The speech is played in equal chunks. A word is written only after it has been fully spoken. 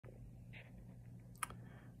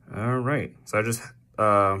All right. So I just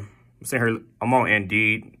sitting here. I'm on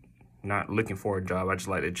Indeed, not looking for a job. I just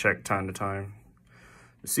like to check time to time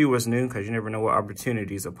to see what's new because you never know what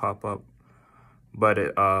opportunities will pop up. But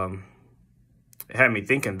it had me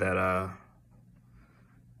thinking that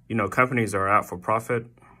companies are out for profit,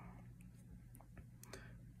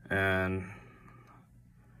 and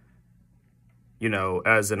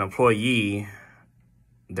as an employee,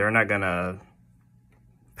 they're not gonna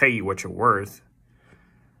pay you what you're worth.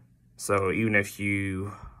 So even if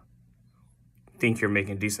you think you're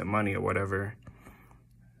making decent money or whatever,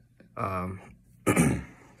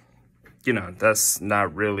 that's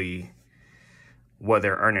not really what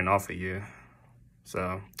they're earning off of you.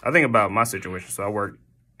 So I think about my situation. So I work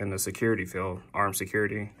in the security field, armed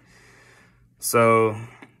security. So,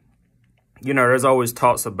 there's always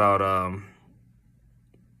talks about,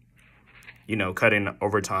 cutting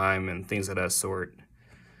overtime and things of that sort.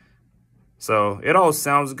 So it all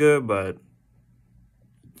sounds good, but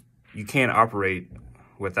you can't operate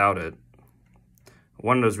without it.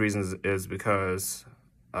 One of those reasons is because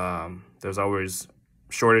there's always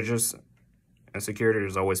shortages in security.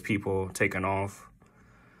 There's always people taking off.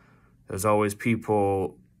 There's always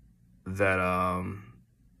people that,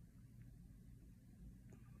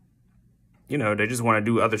 they just want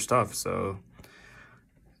to do other stuff. So,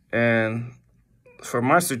 and for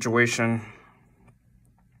my situation,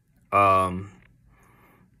 I'm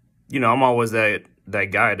always that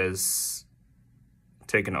guy that's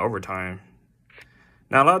taking overtime.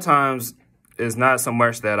 Now, a lot of times it's not so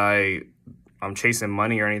much that I'm chasing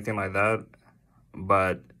money or anything like that,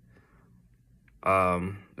 but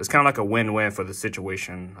it's kind of like a win-win for the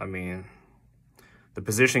situation. I mean, the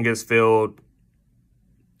position gets filled,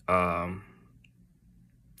 so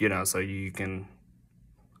you can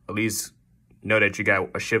at least know that you got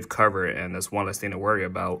a shift covered, and that's one less thing to worry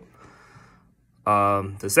about.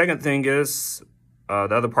 The second thing is, the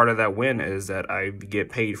other part of that win is that I get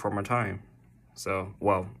paid for my time. So,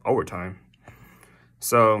 well, overtime.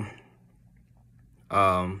 So,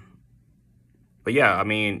 but yeah, I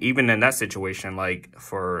mean, even in that situation, like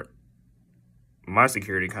for my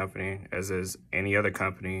security company, as is any other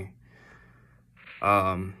company,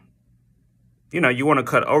 you want to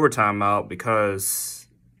cut overtime out because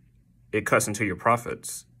it cuts into your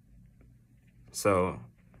profits. So,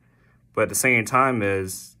 but at the same time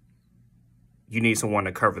is you need someone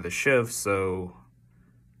to cover the shift. So,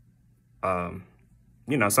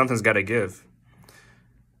 something's got to give.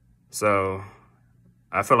 So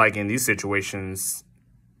I feel like in these situations,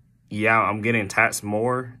 yeah, I'm getting taxed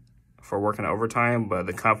more for working overtime, but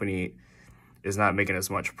the company is not making as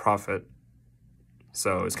much profit.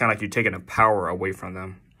 So it's kind of like you're taking the power away from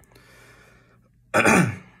them.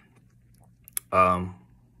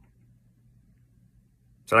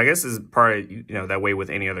 So I guess it's part of, that way with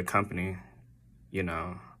any other company.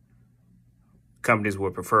 Companies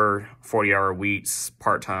would prefer 40-hour weeks,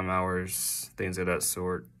 part-time hours, things of that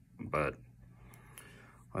sort. But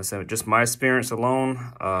like I said, just my experience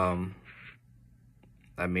alone, I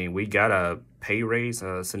mean, we got a pay raise,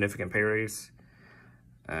 a significant pay raise.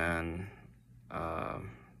 And,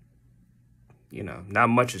 not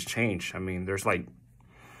much has changed. I mean, there's like,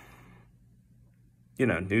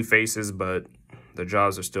 new faces, but the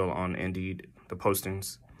jobs are still on Indeed, the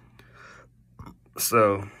postings.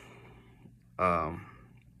 So,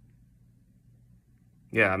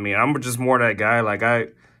 yeah, I mean, I'm just more that guy. Like I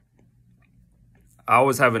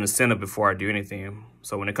always have an incentive before I do anything.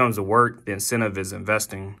 So when it comes to work, the incentive is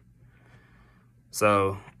investing.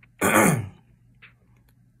 So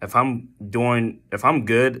if I'm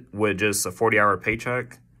good with just a 40-hour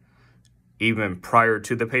paycheck, even prior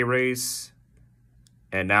to the pay raise,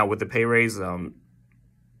 and now with the pay raise,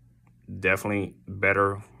 definitely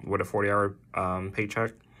better with a 40-hour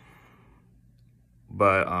paycheck.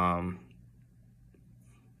 But a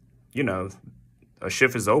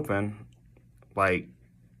shift is open. Like,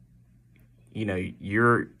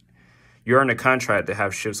 you're in a contract to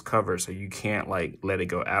have shifts covered, so you can't like let it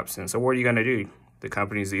go absent. So what are you gonna do? The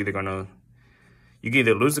company's either you can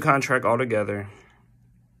either lose the contract altogether.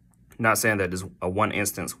 Not saying that this one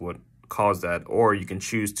instance would cause that, or you can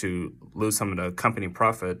choose to lose some of the company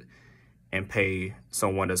profit and pay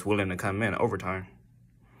someone that's willing to come in overtime.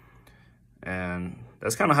 And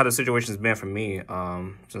that's kind of how the situation's been for me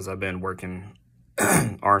since I've been working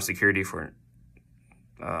armed security for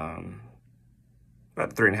about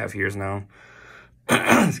 3.5 years now.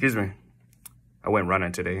 Excuse me. I went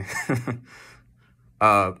running today.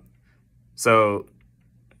 So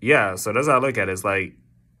yeah, so that's how I look at it. It's like,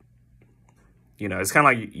 it's kind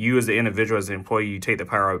of like you as the individual, as the employee, you take the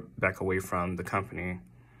power back away from the company.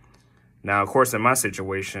 Now, of course, in my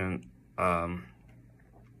situation,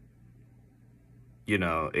 you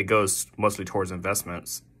know, it goes mostly towards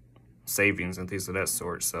investments, savings, and things of that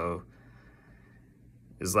sort. So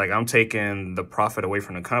it's like I'm taking the profit away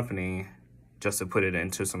from the company just to put it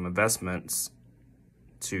into some investments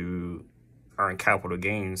to earn capital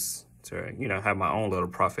gains to, you know, have my own little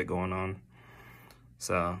profit going on.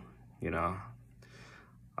 So, you know,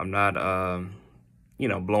 I'm not, you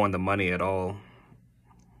know, blowing the money at all.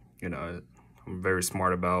 You know, I'm very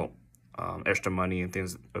smart about extra money and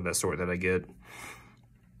things of that sort that I get.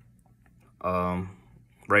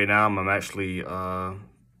 Right now, I'm actually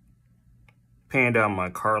paying down my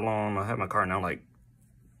car loan. I have my car now like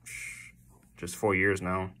just 4 years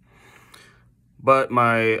now. But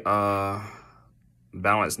my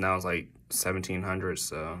balance now is like $1,700,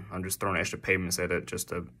 so I'm just throwing extra payments at it just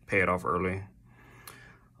to pay it off early.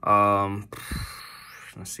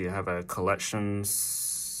 Let's see, I have a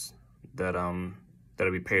collections that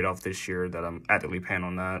that'll be paid off this year that I'm actively paying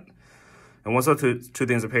on that. And once those two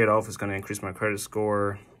things are paid off, it's going to increase my credit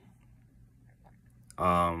score.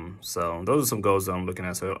 So those are some goals that I'm looking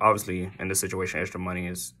at. So obviously in this situation, extra money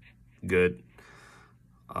is good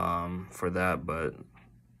for that. But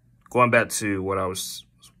going back to what I was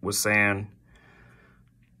saying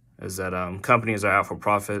is that companies are out for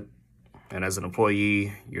profit. And as an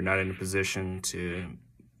employee, you're not in a position to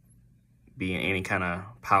be in any kind of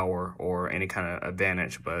power or any kind of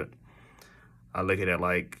advantage. But I look at it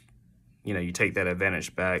like, you know, you take that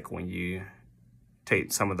advantage back when you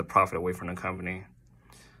take some of the profit away from the company.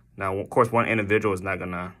 Now, of course, one individual is not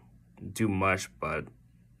going to do much, but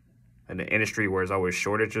in the industry where there's always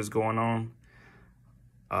shortages going on,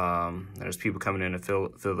 there's people coming in to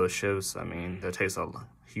fill those shifts. I mean, that takes a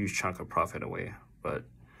huge chunk of profit away. But,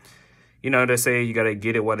 you know, they say you got to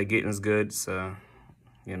get it while the getting's good. So,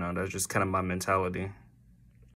 you know, that's just kind of my mentality.